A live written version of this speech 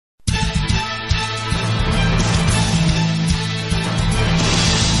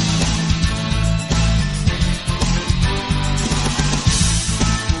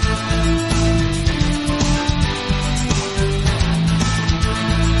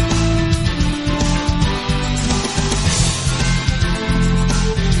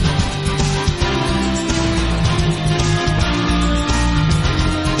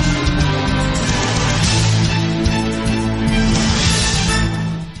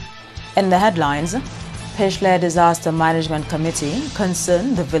In the headlines, Pishle Disaster Management Committee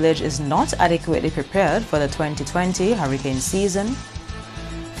concerned the village is not adequately prepared for the 2020 hurricane season.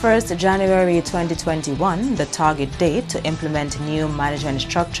 1st January 2021, the target date to implement new management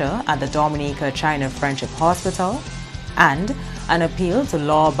structure at the Dominica China Friendship Hospital, and an appeal to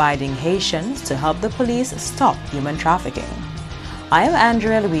law-abiding Haitians to help the police stop human trafficking. I am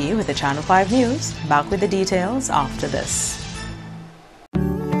Andrea Louis with the Channel 5 News, back with the details after this.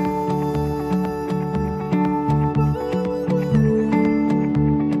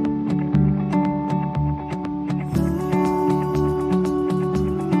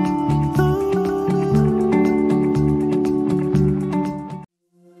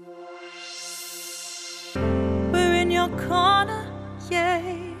 Corner,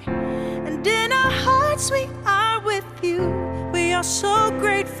 yay, and in our hearts we are with you. We are so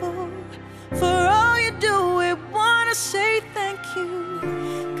grateful for all you do. We wanna say thank you,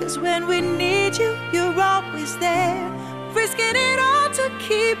 'cause when we need you, you're always there, risking it all to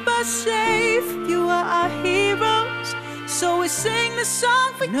keep us safe. You are our heroes, so we sing the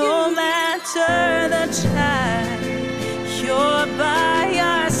song for you. No matter the time, you're by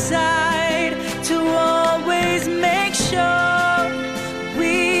our side to always make sure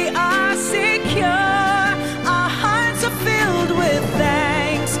we are secure. Our hearts are filled with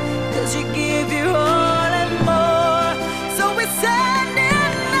thanks, 'cause you give your all and more. So we send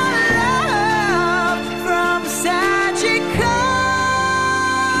in our love from Sagicor.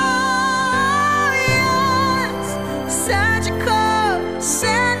 Yes, Sagicor,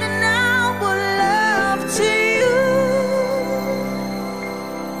 sending our love to you.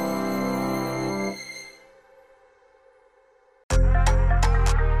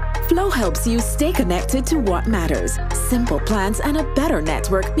 Flow helps you stay connected to what matters. Simple plans and a better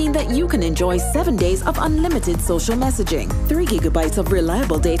network mean that you can enjoy 7 days of unlimited social messaging, 3 gigabytes of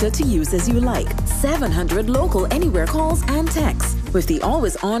reliable data to use as you like, 700 local anywhere calls and texts with the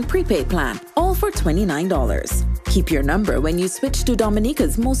always-on prepaid plan, all for $29. Keep your number when you switch to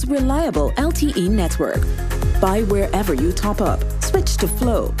Dominica's most reliable LTE network. Buy wherever you top up. Switch to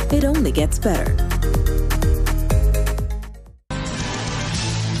Flow. It only gets better.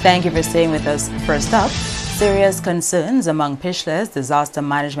 Thank you for staying with us. First up, serious concerns among Pishle's Disaster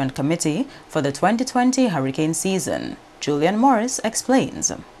Management Committee for the 2020 hurricane season. Julian Morris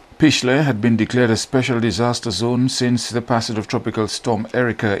explains. Pishle had been declared a special disaster zone since the passage of Tropical Storm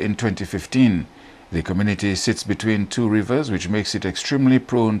Erica in 2015. The community sits between 2 rivers, which makes it extremely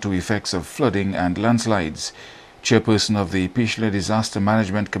prone to effects of flooding and landslides. Chairperson of the Pishle Disaster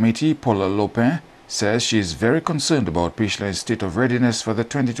Management Committee, Paula Lopin, says she is very concerned about Pishle's state of readiness for the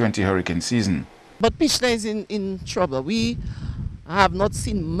 2020 hurricane season. But Pishle is in trouble. We have not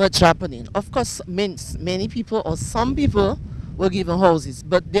seen much happening. Of course, many people or some people were given houses,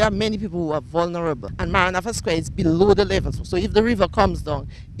 but there are many people who are vulnerable. And Maranafa Square is below the level. So if the river comes down,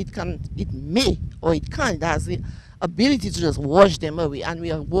 it has the ability to just wash them away. And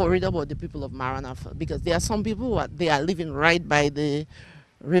we are worried about the people of Maranafa, because there are some people who are living right by the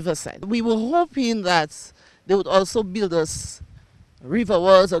riverside. We were hoping that they would also build us river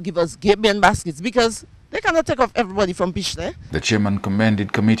walls or give us Gabion baskets, because they cannot take off everybody from Pishle. The chairman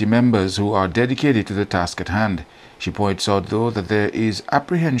commended committee members who are dedicated to the task at hand. She points out, though, that there is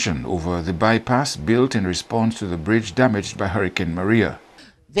apprehension over the bypass built in response to the bridge damaged by Hurricane Maria.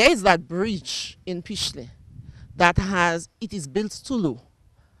 There is that bridge in Pishle that it is built too low.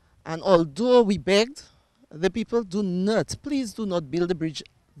 And although we begged the people, please do not build the bridge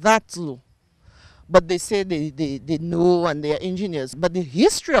that low. But they say they know, and they are engineers. But the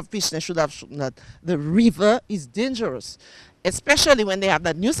history of Pishle should have shown that the river is dangerous, especially when they have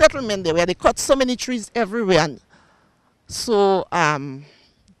that new settlement there where they cut so many trees everywhere. And so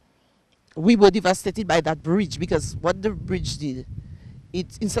we were devastated by that bridge, because what the bridge did,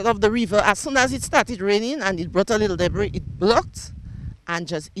 instead of the river, as soon as it started raining and it brought a little debris, it blocked. And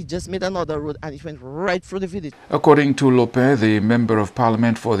it just made another road, and it went right through the village. According to Lopin, the Member of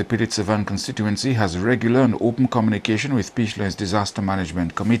Parliament for the Petit-Savan constituency has regular and open communication with Pishle's Disaster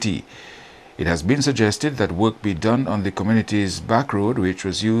Management Committee. It has been suggested that work be done on the community's back road, which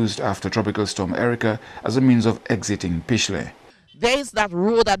was used after Tropical Storm Erica as a means of exiting Pishle. There is that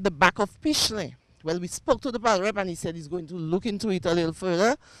road at the back of Pishle. Well, we spoke to the Pal Rep, and he said he's going to look into it a little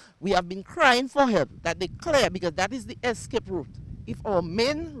further. We have been crying for help, that they clear, because that is the escape route. If our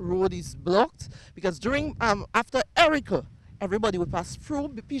main road is blocked, because after Erica, everybody will pass through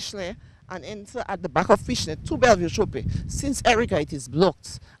Pishle and enter at the back of Pishle to Bellevue Chope. Since Erica, it is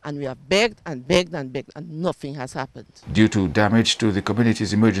blocked, and we have begged and begged and begged, and nothing has happened. Due to damage to the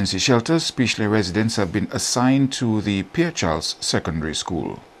community's emergency shelters, Pishle residents have been assigned to the Pierre Charles Secondary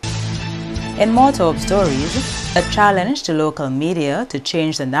School. In more top stories, a challenge to local media to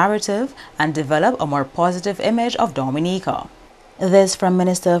change the narrative and develop a more positive image of Dominica. This from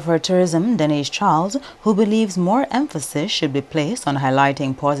Minister for Tourism Denise Charles, who believes more emphasis should be placed on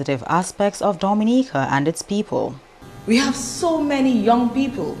highlighting positive aspects of Dominica and its people. We have so many young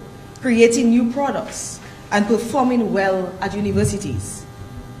people creating new products and performing well at universities.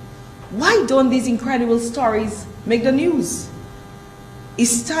 Why don't these incredible stories make the news?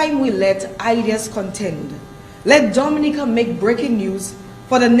 It's time we let ideas contend. Let Dominica make breaking news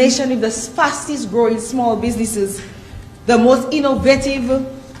for the nation with the fastest growing small businesses, the most innovative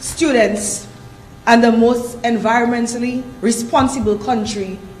students, and the most environmentally responsible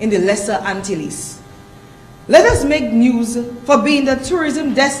country in the Lesser Antilles. Let us make news for being the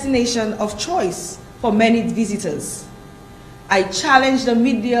tourism destination of choice for many visitors. I challenge the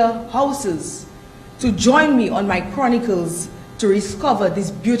media houses to join me on my chronicles to discover this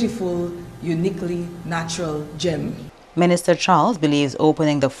beautiful, uniquely natural gem. Minister Charles believes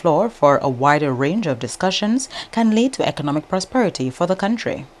opening the floor for a wider range of discussions can lead to economic prosperity for the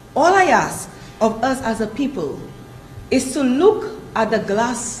country. All I ask of us as a people is to look at the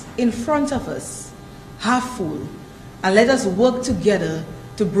glass in front of us, half full, and let us work together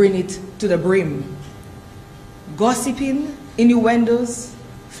to bring it to the brim. Gossiping, innuendos,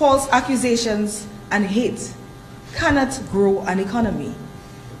 false accusations, and hate cannot grow an economy.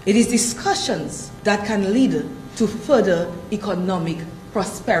 It is discussions that can lead to further economic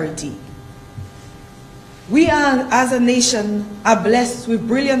prosperity. We are, as a nation, are blessed with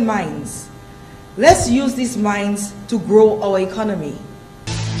brilliant minds. Let's use these minds to grow our economy.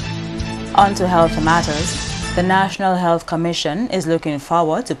 On to health matters. The National Health Commission is looking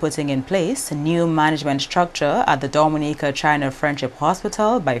forward to putting in place a new management structure at the Dominica China Friendship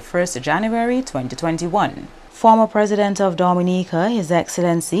Hospital by 1st January 2021. Former President of Dominica, His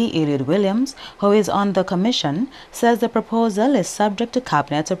Excellency Eliud Williams, who is on the commission, says the proposal is subject to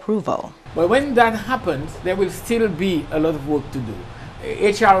cabinet approval. But when that happens, there will still be a lot of work to do.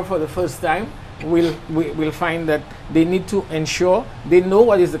 HR for the first time will find that they need to ensure they know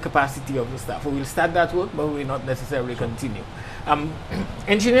what is the capacity of the staff. We will start that work, but we will not necessarily continue.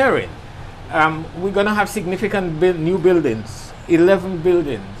 Engineering, we're going to have significant new buildings, 11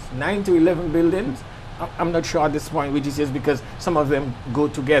 buildings, 9 to 11 buildings. I'm not sure at this point which is just because some of them go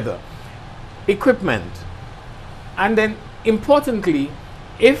together. Equipment, and then importantly,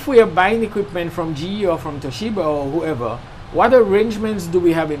 if we are buying equipment from GE or from Toshiba or whoever, what arrangements do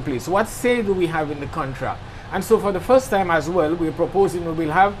we have in place? What say do we have in the contract? And so for the first time as well, we're proposing we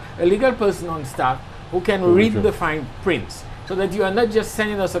will have a legal person on staff who can read the fine prints, so that you are not just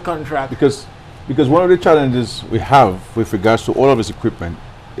sending us a contract. Because one of the challenges we have with regards to all of this equipment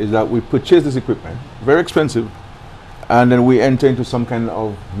is that we purchase this equipment, very expensive, and then we enter into some kind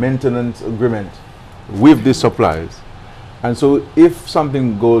of maintenance agreement with these suppliers. And so if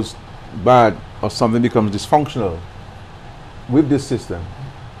something goes bad or something becomes dysfunctional with this system,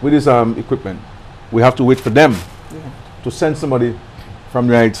 with this equipment, we have to wait for them to send somebody from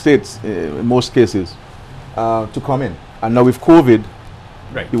the United States, in most cases, to come in. And now with COVID,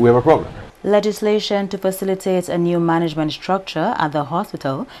 we have a problem. Legislation to facilitate a new management structure at the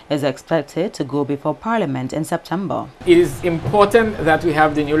hospital is expected to go before Parliament in September. It is important that we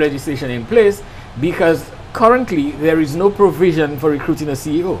have the new legislation in place because currently there is no provision for recruiting a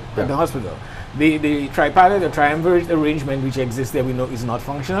CEO at the hospital. The tripartite, the triumvirate arrangement which exists there, we know is not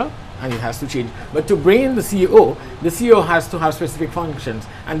functional and it has to change. But to bring in the CEO has to have specific functions,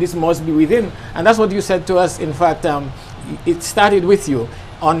 and this must be within. And that's what you said to us. In fact, it started with you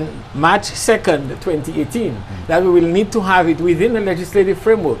on March 2nd, 2018, that we will need to have it within the legislative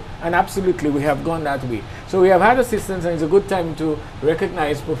framework. And absolutely, we have gone that way. So we have had assistance, and it's a good time to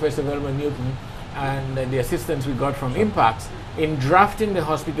recognize Professor Velma Newton and the assistance we got from Impacts in drafting the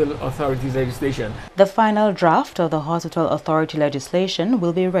Hospital Authorities legislation. The final draft of the Hospital Authority legislation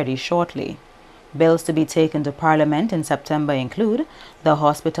will be ready shortly. Bills to be taken to Parliament in September include the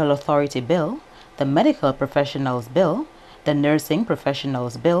Hospital Authority Bill, the Medical Professionals Bill, the Nursing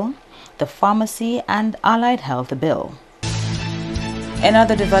Professionals Bill, the Pharmacy and Allied Health Bill. In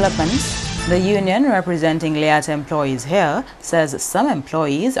other developments, the union representing Liat employees here says some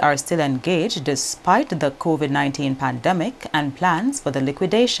employees are still engaged despite the COVID-19 pandemic and plans for the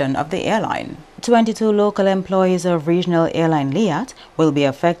liquidation of the airline. 22 local employees of regional airline Liat will be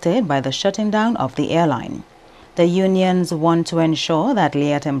affected by the shutting down of the airline. The unions want to ensure that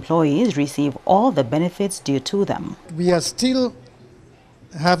Liat employees receive all the benefits due to them. We are still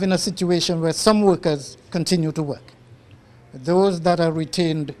having a situation where some workers continue to work. Those that are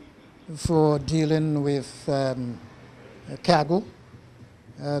retained for dealing with cargo,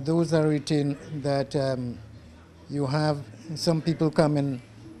 Those are routine that you have some people coming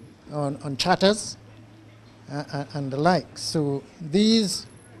on charters and the like. So these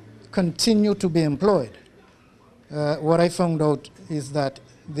continue to be employed. What I found out is that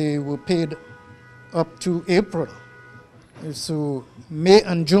they were paid up to April. So May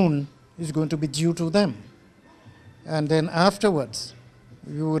and June is going to be due to them. And then afterwards,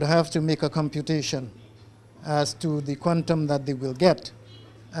 you would have to make a computation as to the quantum that they will get.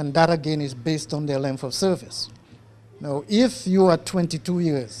 And that again is based on their length of service. Now, if you are 22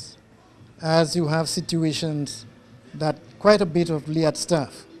 years, as you have situations that quite a bit of LIAT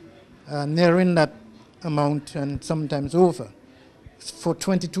staff nearing that amount and sometimes over, for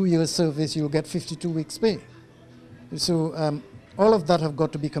 22 years service, you'll get 52 weeks pay. So all of that have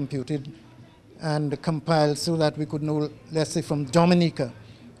got to be computed and compiled so that we could know, let's say from Dominica,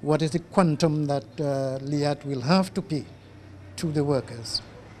 what is the quantum that LIAT will have to pay to the workers.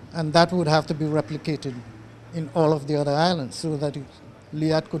 And that would have to be replicated in all of the other islands so that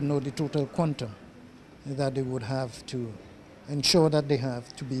LIAT could know the total quantum that they would have to ensure that they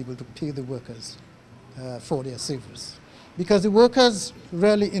have to be able to pay the workers for their service. Because the workers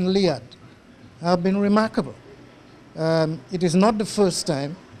really in LIAT have been remarkable. It is not the first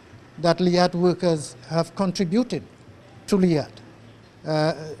time that LIAT workers have contributed to LIAT.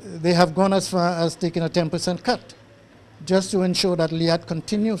 They have gone as far as taking a 10% cut just to ensure that LIAT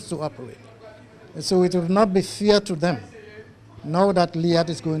continues to operate. So it will not be fair to them, now that LIAT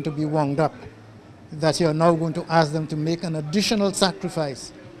is going to be wound up, that you are now going to ask them to make an additional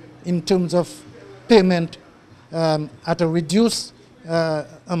sacrifice in terms of payment at a reduced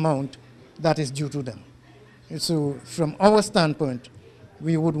amount that is due to them. So from our standpoint,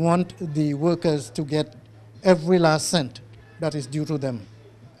 we would want the workers to get every last cent that is due to them,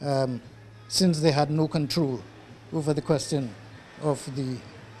 since they had no control over the question of the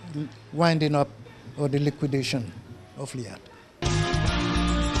winding up or the liquidation of LIAT.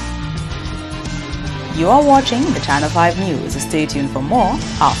 You are watching the Channel 5 News. Stay tuned for more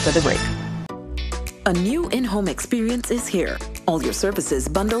after the break. A new in-home experience is here. All your services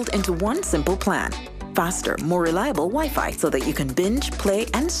bundled into one simple plan. Faster, more reliable Wi-Fi so that you can binge, play,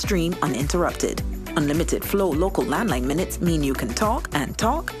 and stream uninterrupted. Unlimited Flow local landline minutes mean you can talk and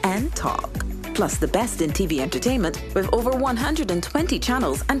talk and talk. Plus the best in TV entertainment with over 120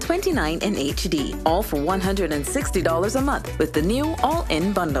 channels and 29 in HD. All for $160 a month with the new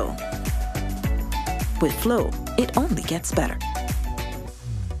all-in bundle. With Flow, it only gets better.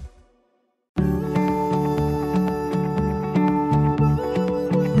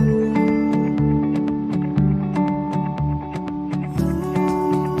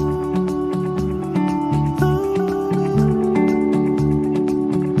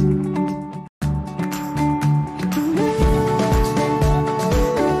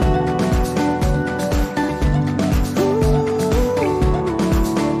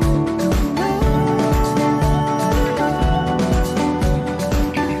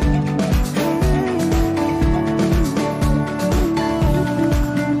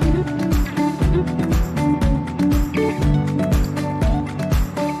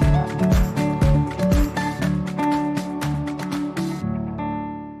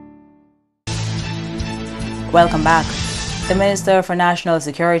 Welcome back. The Minister for National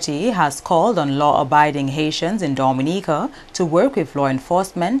Security has called on law-abiding Haitians in Dominica to work with law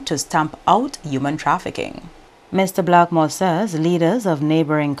enforcement to stamp out human trafficking. Mr. Blackmore says leaders of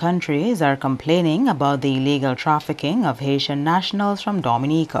neighboring countries are complaining about the illegal trafficking of Haitian nationals from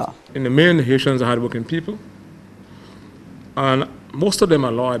Dominica. In the main, Haitians are hardworking people, and most of them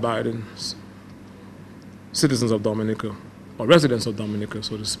are law-abiding citizens of Dominica, or residents of Dominica,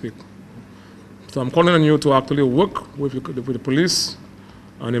 so to speak. So I'm calling on you to actually work with the police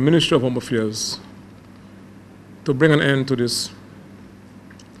and the Ministry of Home Affairs to bring an end to this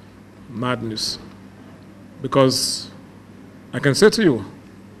madness. Because I can say to you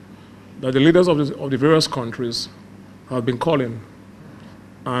that the leaders of the various countries have been calling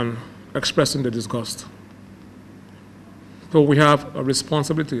and expressing their disgust. So we have a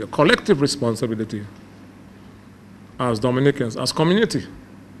responsibility, a collective responsibility as Dominicans, as community,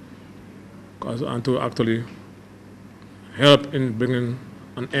 and to actually help in bringing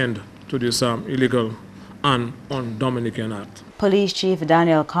an end to this illegal and un-Dominican act. Police Chief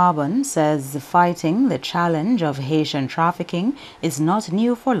Daniel Carbon says fighting the challenge of Haitian trafficking is not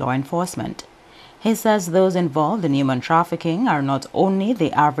new for law enforcement. He says those involved in human trafficking are not only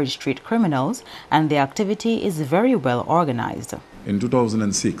the average street criminals, and the activity is very well organized. In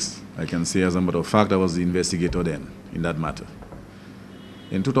 2006, I can say as a matter of fact, I was the investigator then in that matter.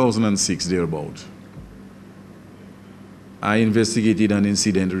 In 2006, thereabout, I investigated an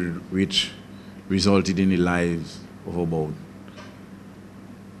incident which resulted in the lives of about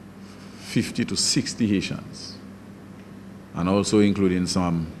 50 to 60 Haitians, and also including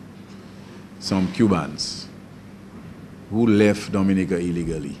some Cubans who left Dominica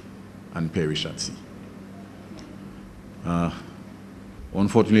illegally and perished at sea.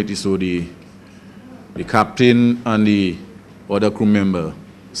 Unfortunately, so the captain and the other crew member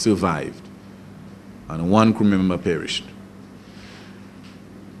survived, and one crew member perished.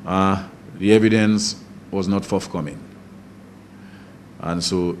 The evidence was not forthcoming, and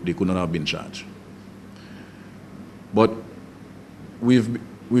so they could not have been charged. But we've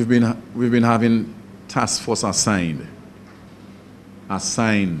been having task force assigned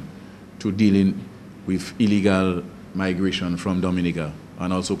to dealing with illegal migration from Dominica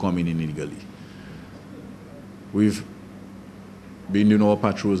and also coming in illegally. We've been doing our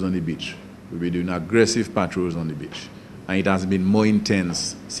patrols on the beach. We've been doing aggressive patrols on the beach. And it has been more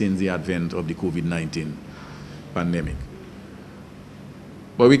intense since the advent of the COVID-19 pandemic.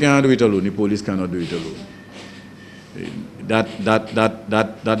 But we cannot do it alone. The police cannot do it alone.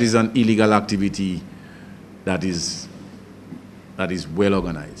 That is an illegal activity that is well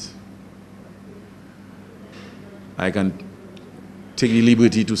organized. I can take the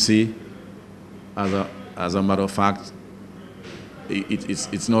liberty to say, as a matter of fact,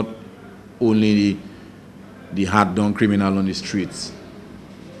 it's not only the hard-done criminal on the streets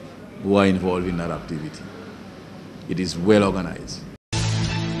who are involved in that activity. It is well organized.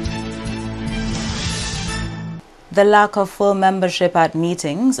 The lack of full membership at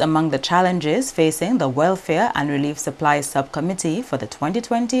meetings among the challenges facing the Welfare and Relief Supply Subcommittee for the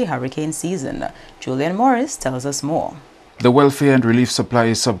 2020 hurricane season. Julian Morris tells us more. The Welfare and Relief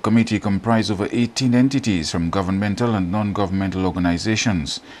Supply Subcommittee comprised over 18 entities from governmental and non-governmental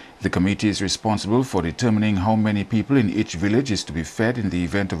organizations. The committee is responsible for determining how many people in each village is to be fed in the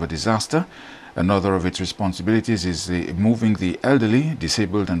event of a disaster. Another of its responsibilities is moving the elderly,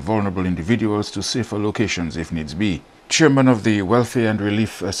 disabled and vulnerable individuals to safer locations if needs be. Chairman of the Welfare and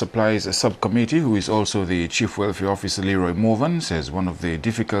Relief Supplies Subcommittee, who is also the Chief Welfare Officer Leroy Morvan, says one of the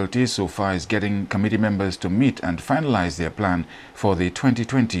difficulties so far is getting committee members to meet and finalize their plan for the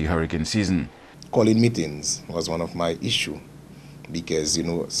 2020 hurricane season. Calling meetings was one of my issues because,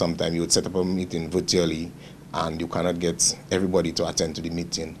 sometimes you would set up a meeting virtually and you cannot get everybody to attend to the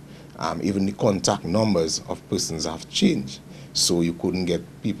meeting. Even the contact numbers of persons have changed, so you couldn't get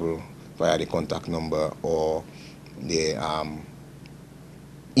people via the contact number or the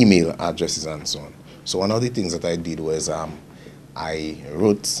email addresses and so on. So one of the things that I did was I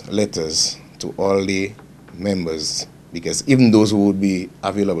wrote letters to all the members, because even those who would be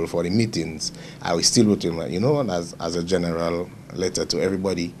available for the meetings, I will still wrote them, as a general letter to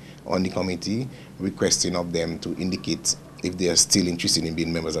everybody on the committee, requesting of them to indicate if they are still interested in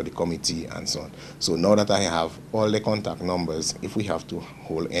being members of the committee and so on. So now that I have all the contact numbers, if we have to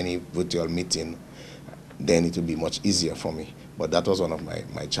hold any virtual meeting, then it will be much easier for me. But that was one of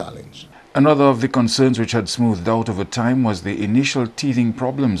my challenge. Another of the concerns which had smoothed out over time was the initial teething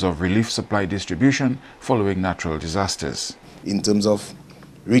problems of relief supply distribution following natural disasters. In terms of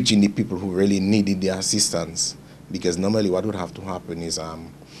reaching the people who really needed their assistance, because normally what would have to happen is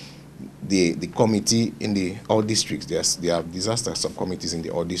the committee in all districts, there are disaster subcommittees in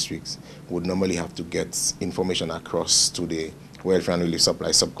all districts, would normally have to get information across to the Welfare and Relief Supply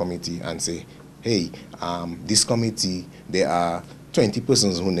Subcommittee and say, hey, this committee, there are 20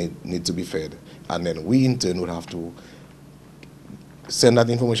 persons who need to be fed. And then we in turn would have to send that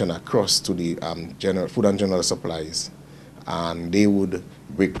information across to the Food and General Supplies. And they would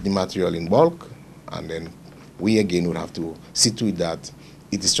break the material in bulk, and then we again would have to see to it that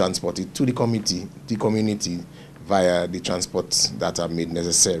it is transported to the community via the transports that are made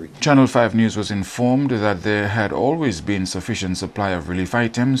necessary. Channel 5 News was informed that there had always been sufficient supply of relief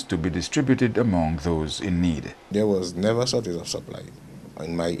items to be distributed among those in need. There was never shortage of supply.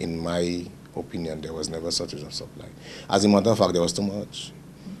 In my opinion, there was never shortage of supply. As a matter of fact, there was too much.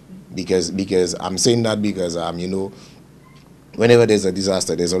 Because I'm saying that because whenever there's a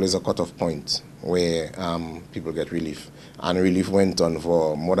disaster, there's always a cutoff point where people get relief. And relief went on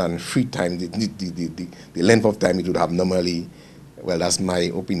for more than 3 times the length of time it would have normally. Well, that's my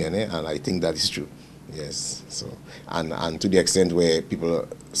opinion, and I think that is true. Yes. So, and to the extent where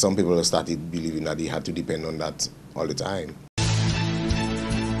some people started believing that they had to depend on that all the time.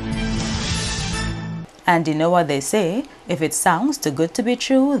 And you know what they say, if it sounds too good to be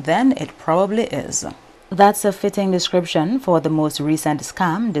true, then it probably is. That's a fitting description for the most recent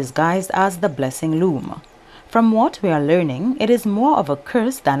scam disguised as the blessing loom. From what we are learning, it is more of a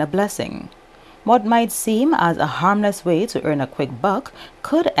curse than a blessing. What might seem as a harmless way to earn a quick buck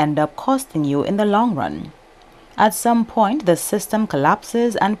could end up costing you in the long run. At some point, the system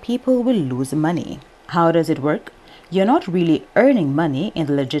collapses and people will lose money. How does it work? You're not really earning money in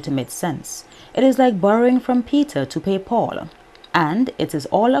the legitimate sense. It is like borrowing from Peter to pay Paul. And it is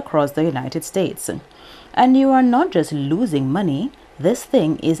all across the United States. And you are not just losing money, this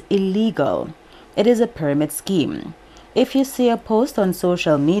thing is illegal. It is a pyramid scheme. If you see a post on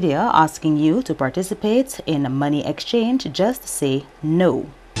social media asking you to participate in a money exchange, just say no.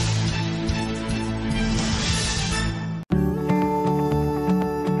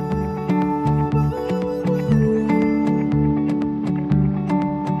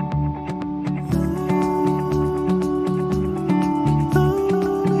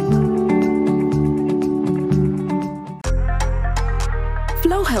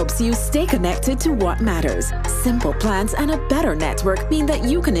 Flow helps you stay connected to what matters. Simple plans and a better network mean that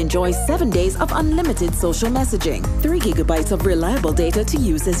you can enjoy 7 days of unlimited social messaging, 3 gigabytes of reliable data to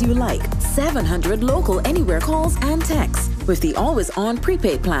use as you like, 700 local anywhere calls and texts, with the always-on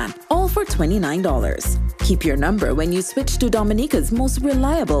prepaid plan, all for $29. Keep your number when you switch to Dominica's most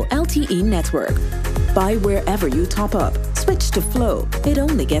reliable LTE network. Buy wherever you top up. Switch to Flow. It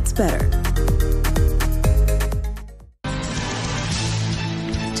only gets better.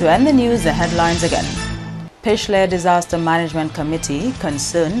 To end the news, the headlines again. Pishleh Disaster Management Committee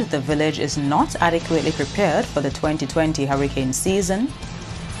concerned the village is not adequately prepared for the 2020 hurricane season.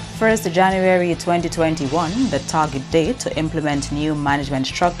 1st January 2021, the target date to implement new management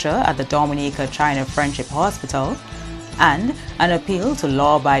structure at the Dominica-China Friendship Hospital. And an appeal to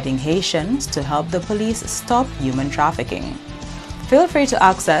law-abiding Haitians to help the police stop human trafficking. Feel free to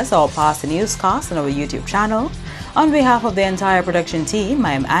access our past newscasts on our YouTube channel. On behalf of the entire production team,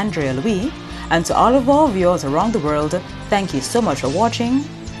 I am Andrea Louis, and to all of our viewers around the world, thank you so much for watching.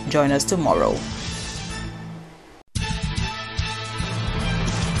 Join us tomorrow.